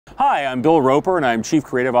Hi, I'm Bill Roper, and I'm Chief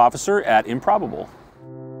Creative Officer at Improbable.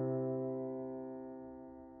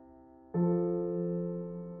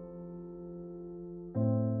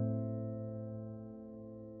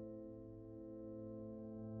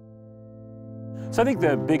 So I think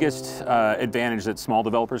the biggest advantage that small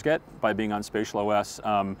developers get by being on SpatialOS,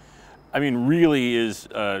 I mean, really is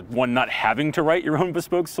one, not having to write your own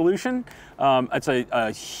bespoke solution. It's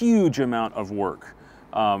a huge amount of work.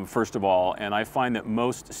 First of all, and I find that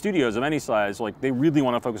most studios of any size, like, they really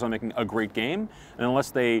want to focus on making a great game, and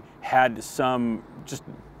unless they had some just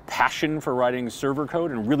passion for writing server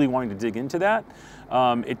code and really wanting to dig into that,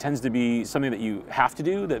 it tends to be something that you have to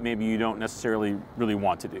do that maybe you don't necessarily really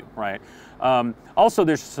want to do, right? Also,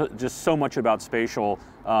 there's just so much about Spatial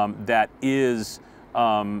that is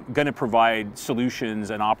going to provide solutions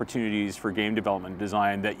and opportunities for game development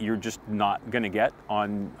design that you're just not going to get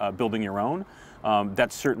on building your own.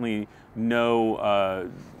 That's certainly no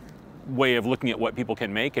way of looking at what people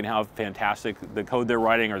can make and how fantastic the code they're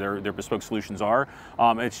writing or their bespoke solutions are.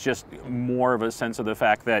 It's just more of a sense of the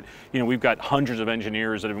fact that, you know, we've got hundreds of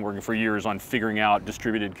engineers that have been working for years on figuring out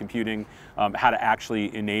distributed computing, how to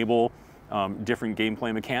actually enable different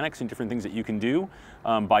gameplay mechanics and different things that you can do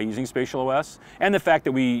by using SpatialOS, and the fact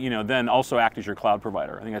that we, you know, then also act as your cloud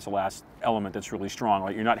provider. I think that's the last element that's really strong.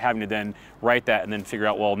 Like, you're not having to then write that and then figure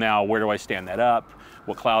out, well, now where do I stand that up?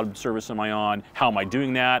 What cloud service am I on? How am I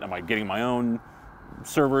doing that? Am I getting my own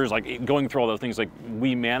servers? Like, going through all those things, like,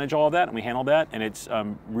 we manage all of that and we handle that, and it's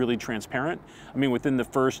really transparent. I mean, within the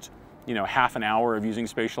first, you know, half an hour of using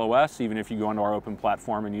SpatialOS, even if you go onto our open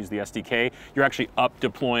platform and use the SDK, you're actually up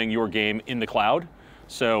deploying your game in the cloud.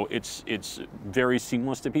 So it's very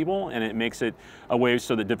seamless to people, and it makes it a way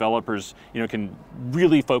so that developers, you know, can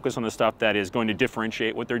really focus on the stuff that is going to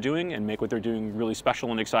differentiate what they're doing and make what they're doing really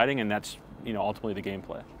special and exciting, and that's, you know, ultimately the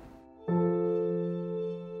gameplay.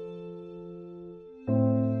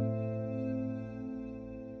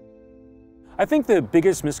 I think the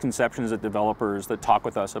biggest misconceptions that developers that talk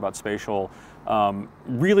with us about Spatial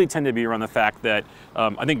really tend to be around the fact that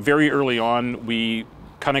I think very early on we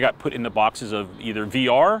kind of got put in the boxes of either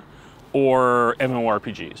VR or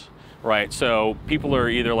MMORPGs, right? So people are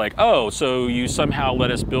either like, oh, so you somehow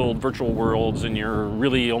let us build virtual worlds and you're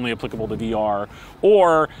really only applicable to VR,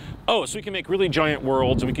 or, oh, so we can make really giant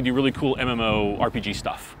worlds and we can do really cool MMORPG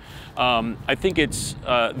stuff. I think it's,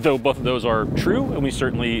 though both of those are true, and we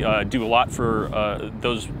certainly do a lot for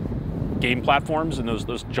those game platforms and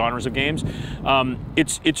those genres of games,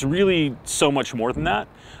 it's really so much more than that.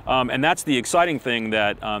 And that's the exciting thing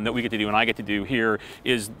that that we get to do and I get to do here,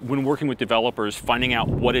 is when working with developers, finding out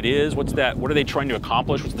what it is, what are they trying to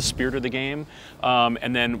accomplish, what's the spirit of the game,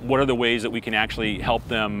 and then what are the ways that we can actually help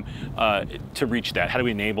them to reach that? How do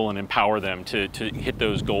we enable and empower them to hit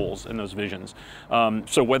those goals and those visions?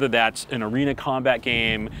 So whether that's an arena combat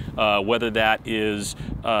game, whether that is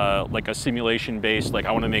like a simulation based, like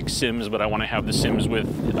I want to make Sims, but I want to have the Sims with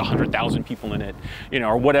 100,000 people in it, you know,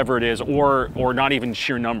 or whatever it is, or not even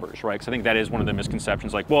sheer numbers, right? Because I think that is one of the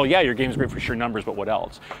misconceptions. Like, well, yeah, your game's great for sheer numbers, but what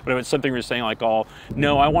else? But if it's something you're saying like, oh,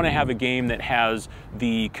 no, I want to have a game that has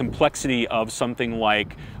the complexity of something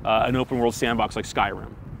like an open world sandbox like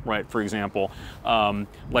Skyrim, right? For example,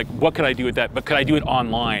 like, what could I do with that? But could I do it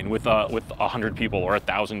online with 100 people or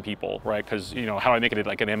 1,000 people, right? Because, you know, how do I make it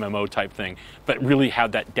like an MMO type thing, but really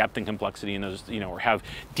have that depth and complexity in those, you know, or have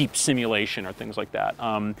deep simulation or things like that.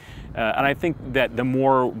 And I think that the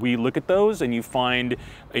more we look at those and you find,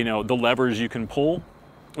 you know, the levers you can pull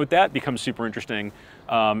with that becomes super interesting,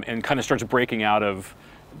 and kind of starts breaking out of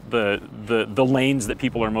the lanes that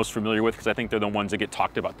people are most familiar with, because I think they're the ones that get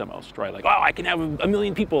talked about the most, right? Like, oh, I can have 1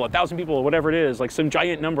 million people, 1,000 people, or whatever it is, like some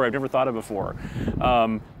giant number I've never thought of before.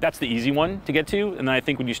 That's the easy one to get to, and then I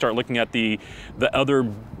think when you start looking at the other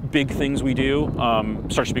big things we do,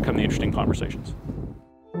 starts to become the interesting conversations.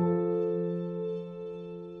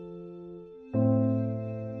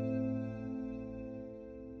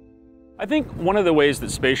 I think one of the ways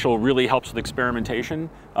that Spatial really helps with experimentation,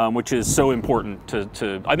 which is so important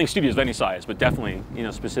to I think studios of any size, but definitely, you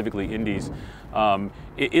know, specifically indies,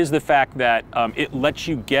 is the fact that it lets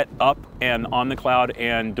you get up and on the cloud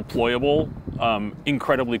and deployable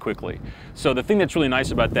incredibly quickly. So the thing that's really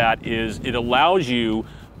nice about that is it allows you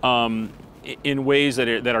in ways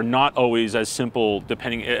that are not always as simple,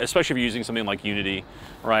 depending, especially if you're using something like Unity,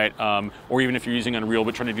 right? Or even if you're using Unreal,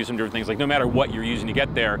 but trying to do some different things. Like no matter what you're using to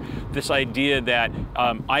get there, this idea that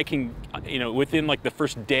I can, within like the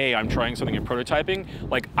first day I'm trying something in prototyping,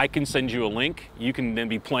 like I can send you a link, you can then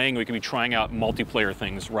be playing, we can be trying out multiplayer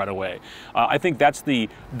things right away. I think that's the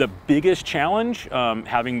biggest challenge,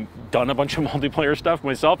 having done a bunch of multiplayer stuff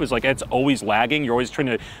myself, is like it's always lagging. You're always trying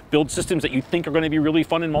to build systems that you think are going to be really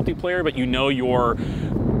fun in multiplayer, but you're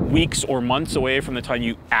weeks or months away from the time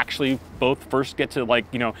you actually both first get to like,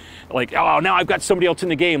 oh, now I've got somebody else in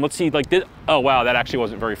the game. Let's see, like this. Oh, wow, that actually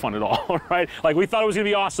wasn't very fun at all, right? Like we thought it was gonna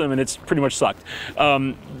be awesome and it's pretty much sucked.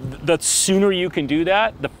 The sooner you can do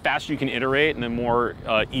that, the faster you can iterate and the more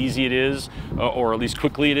easy it is, or at least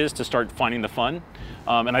quickly it is to start finding the fun.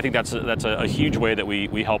 And I think that's a huge way that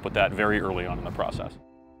we help with that very early on in the process.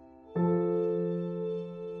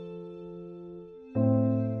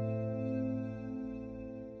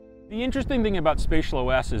 The interesting thing about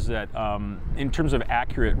SpatialOS is that in terms of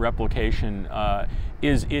accurate replication,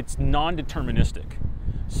 is it's non-deterministic.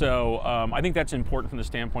 So I think that's important from the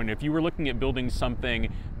standpoint, if you were looking at building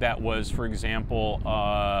something that was, for example,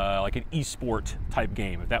 like an esport type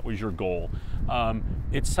game, if that was your goal,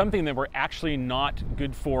 it's something that we're actually not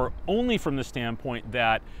good for, only from the standpoint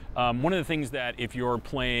that one of the things that if you're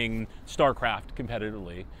playing StarCraft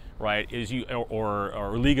competitively, right, is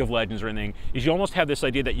or League of Legends or anything, is you almost have this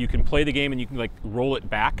idea that you can play the game and you can like roll it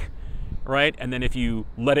back, right? And then if you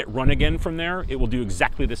let it run again from there, it will do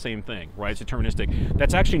exactly the same thing, right? It's deterministic.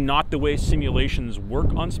 That's actually not the way simulations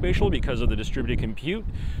work on Spatial because of the distributed compute.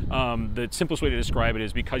 The simplest way to describe it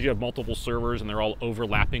is because you have multiple servers and they're all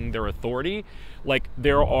overlapping their authority, like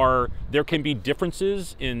there can be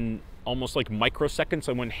differences in almost like microseconds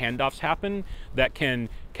on when handoffs happen that can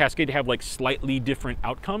cascade to have like slightly different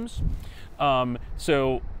outcomes.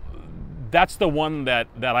 So that's the one that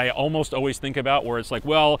I almost always think about, where it's like,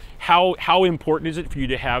 well, how important is it for you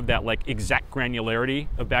to have that like exact granularity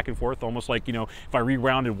of back and forth? Almost like, if I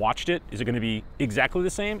rewound and watched it, is it going to be exactly the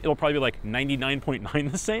same? It'll probably be like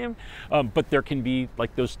 99.9 the same, but there can be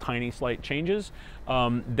like those tiny slight changes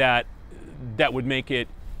that would make it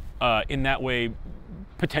in that way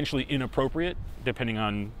potentially inappropriate, depending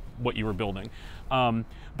on what you were building.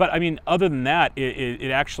 But I mean, other than that,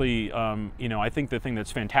 it actually, I think the thing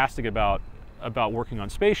that's fantastic about working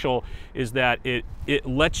on Spatial is that it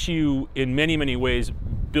lets you, in many, many ways,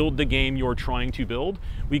 build the game you're trying to build.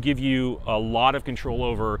 We give you a lot of control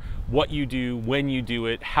over what you do, when you do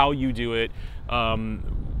it, how you do it,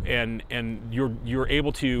 and you're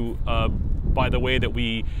able to, by the way that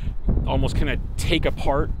we almost kind of take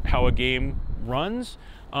apart how a game runs,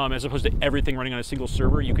 as opposed to everything running on a single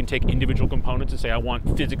server, you can take individual components and say, I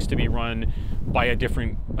want physics to be run by a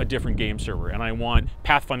different game server, and I want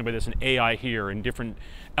pathfinding by this, and AI here, and different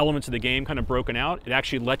elements of the game kind of broken out. It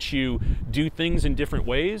actually lets you do things in different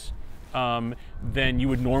ways than you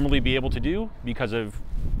would normally be able to do because of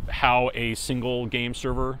how a single game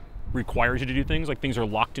server requires you to do things. Like things are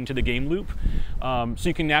locked into the game loop. So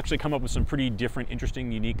you can actually come up with some pretty different,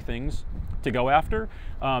 interesting, unique things to go after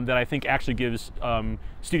that I think actually gives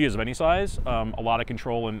studios of any size a lot of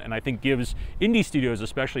control, and I think gives indie studios,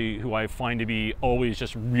 especially, who I find to be always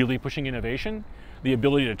just really pushing innovation, the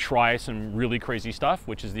ability to try some really crazy stuff,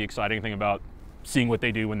 which is the exciting thing about seeing what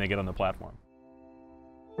they do when they get on the platform.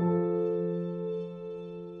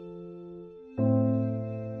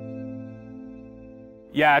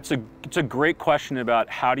 Yeah, it's a great question about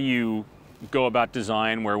how do you go about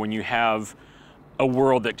design where when you have a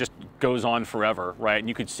world that just goes on forever, right? And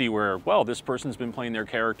you could see where, well, this person's been playing their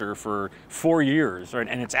character for 4 years, right?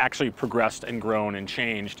 And it's actually progressed and grown and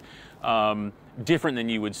changed, different than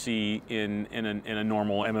you would see in a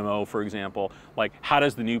normal MMO, for example. Like, how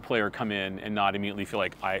does the new player come in and not immediately feel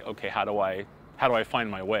like, okay, how do I find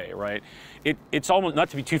my way, right? It's almost, not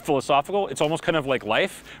to be too philosophical, it's almost kind of like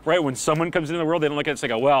life, right? When someone comes into the world, they don't look at it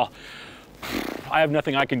and say, well, I have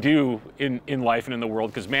nothing I can do in life and in the world,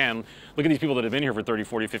 because man, look at these people that have been here for 30,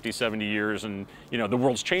 40, 50, 70 years, and the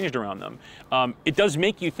world's changed around them. It does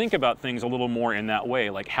make you think about things a little more in that way,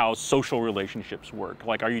 like how social relationships work.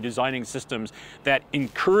 Like, are you designing systems that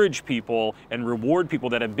encourage people and reward people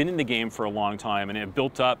that have been in the game for a long time and have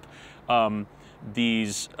built up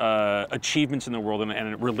these achievements in the world and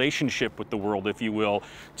a relationship with the world, if you will,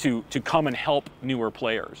 to come and help newer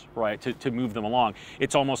players, right? To move them along.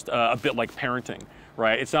 It's almost a bit like parenting,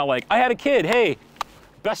 right? It's not like, I had a kid, hey,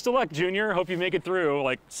 best of luck, Junior. Hope you make it through.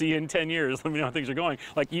 Like, see you in 10 years. Let me know how things are going.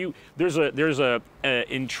 Like, there's a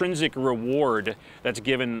intrinsic reward that's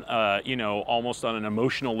given, you know, almost on an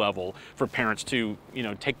emotional level for parents to, you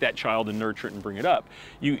know, take that child and nurture it and bring it up.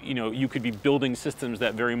 You know, you could be building systems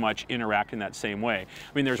that very much interact in that same way.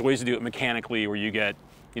 I mean, there's ways to do it mechanically where you get,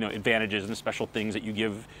 you know, advantages and special things that you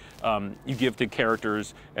give to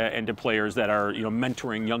characters and to players that are, you know,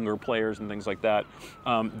 mentoring younger players and things like that,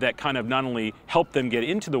 that kind of not only help them get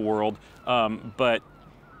into the world, but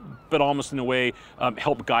almost in a way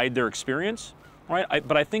help guide their experience, right?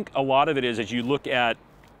 But I think a lot of it is, as you look at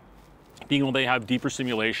being able to have deeper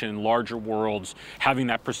simulation, larger worlds, having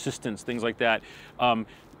that persistence, things like that,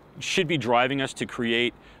 should be driving us to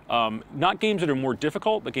create not games that are more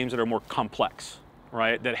difficult, but games that are more complex.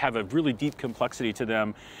 Right, that have a really deep complexity to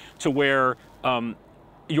them, to where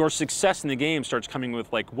your success in the game starts coming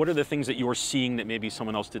with, like, what are the things that you're seeing that maybe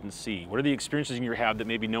someone else didn't see? What are the experiences you have that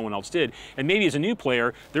maybe no one else did? And maybe as a new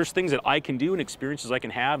player, there's things that I can do and experiences I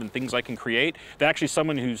can have and things I can create that actually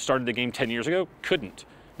someone who started the game 10 years ago couldn't,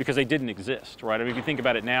 because they didn't exist, right? I mean, if you think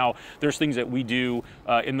about it now, there's things that we do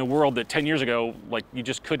in the world that 10 years ago, like, you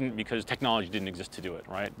just couldn't, because technology didn't exist to do it,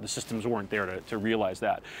 right? The systems weren't there to realize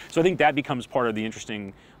that. So I think that becomes part of the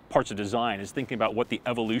interesting parts of design, is thinking about what the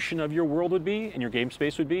evolution of your world would be and your game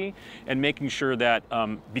space would be, and making sure that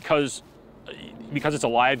because it's a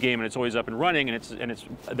live game and it's always up and running, and it's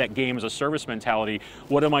that game as a service mentality,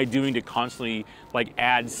 what am I doing to constantly, like,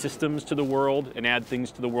 add systems to the world and add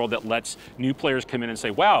things to the world that lets new players come in and say,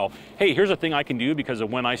 wow, hey, here's a thing I can do because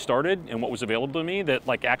of when I started and what was available to me that,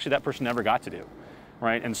 like, actually that person never got to do,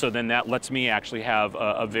 right? And so then that lets me actually have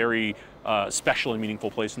a very special and meaningful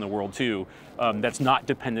place in the world too, that's not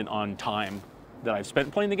dependent on time that I've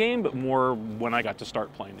spent playing the game, but more when I got to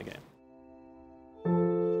start playing the game.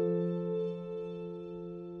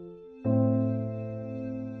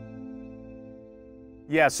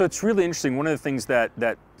 Yeah, so it's really interesting. One of the things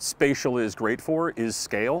that Spatial is great for is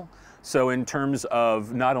scale. So in terms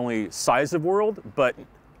of not only size of world, but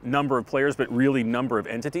number of players, but really number of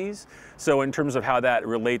entities. So in terms of how that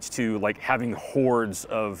relates to, like, having hordes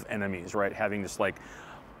of enemies, right? Having this, like,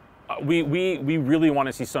 we really want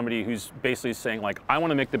to see somebody who's basically saying, like, I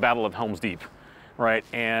want to make the Battle of Helm's Deep, right?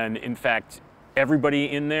 And in fact, everybody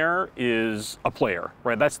in there is a player,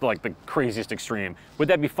 right? That's like the craziest extreme. Would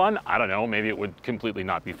that be fun? I don't know. Maybe it would completely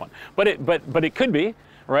not be fun, but it could be,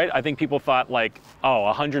 right? I think people thought, like, oh,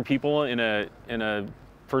 100 people in a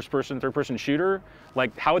first-person, third-person shooter,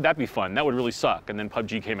 like, how would that be fun? That would really suck. And then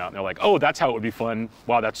PUBG came out and they're like, oh, that's how it would be fun.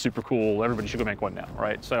 Wow, that's super cool. Everybody should go make one now,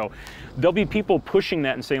 right? So there'll be people pushing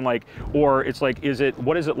that and saying, like, or it's like,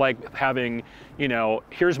 what is it like having, you know,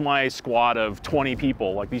 here's my squad of 20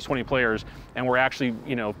 people, like these 20 players, and we're actually,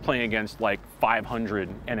 you know, playing against like 500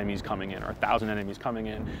 enemies coming in or 1,000 enemies coming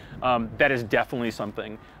in. That is definitely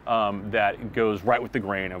something that goes right with the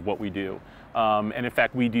grain of what we do. And in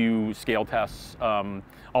fact, we do scale tests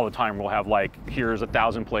all the time. We'll have, like, here's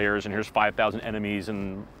 1,000 players and here's 5,000 enemies,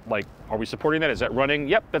 and, like, are we supporting that? Is that running?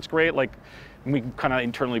 Yep, that's great. Like, we kind of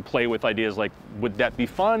internally play with ideas like, would that be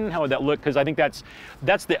fun? How would that look? Because I think that's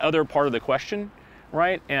the other part of the question,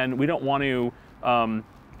 right? And we don't want to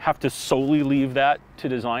have to solely leave that to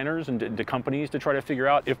designers and to companies to try to figure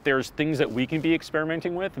out if there's things that we can be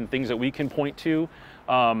experimenting with and things that we can point to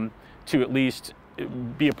at least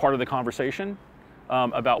be a part of the conversation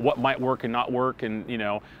about what might work and not work. And, you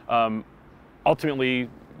know, ultimately,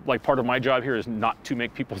 like, part of my job here is not to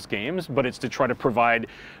make people's games, but it's to try to provide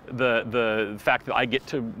the fact that I get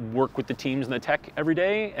to work with the teams and the tech every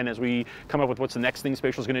day. And as we come up with what's the next thing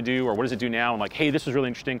Spatial is going to do, or what does it do now, and, like, hey, this is really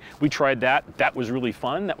interesting. We tried that. That was really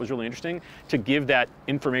fun. That was really interesting. To give that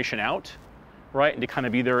information out, right, and to kind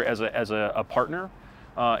of be there as a partner.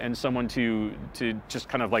 And someone to just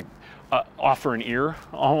kind of, like, offer an ear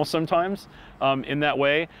almost sometimes in that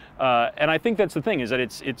way. And I think that's the thing, is that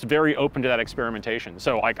it's very open to that experimentation.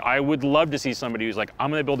 So, like, I would love to see somebody who's like,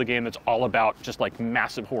 I'm going to build a game that's all about just, like,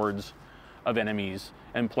 massive hordes of enemies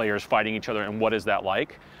and players fighting each other, and what is that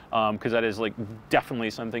like? Because that is, like,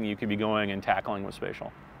 definitely something you could be going and tackling with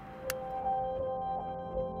Spatial.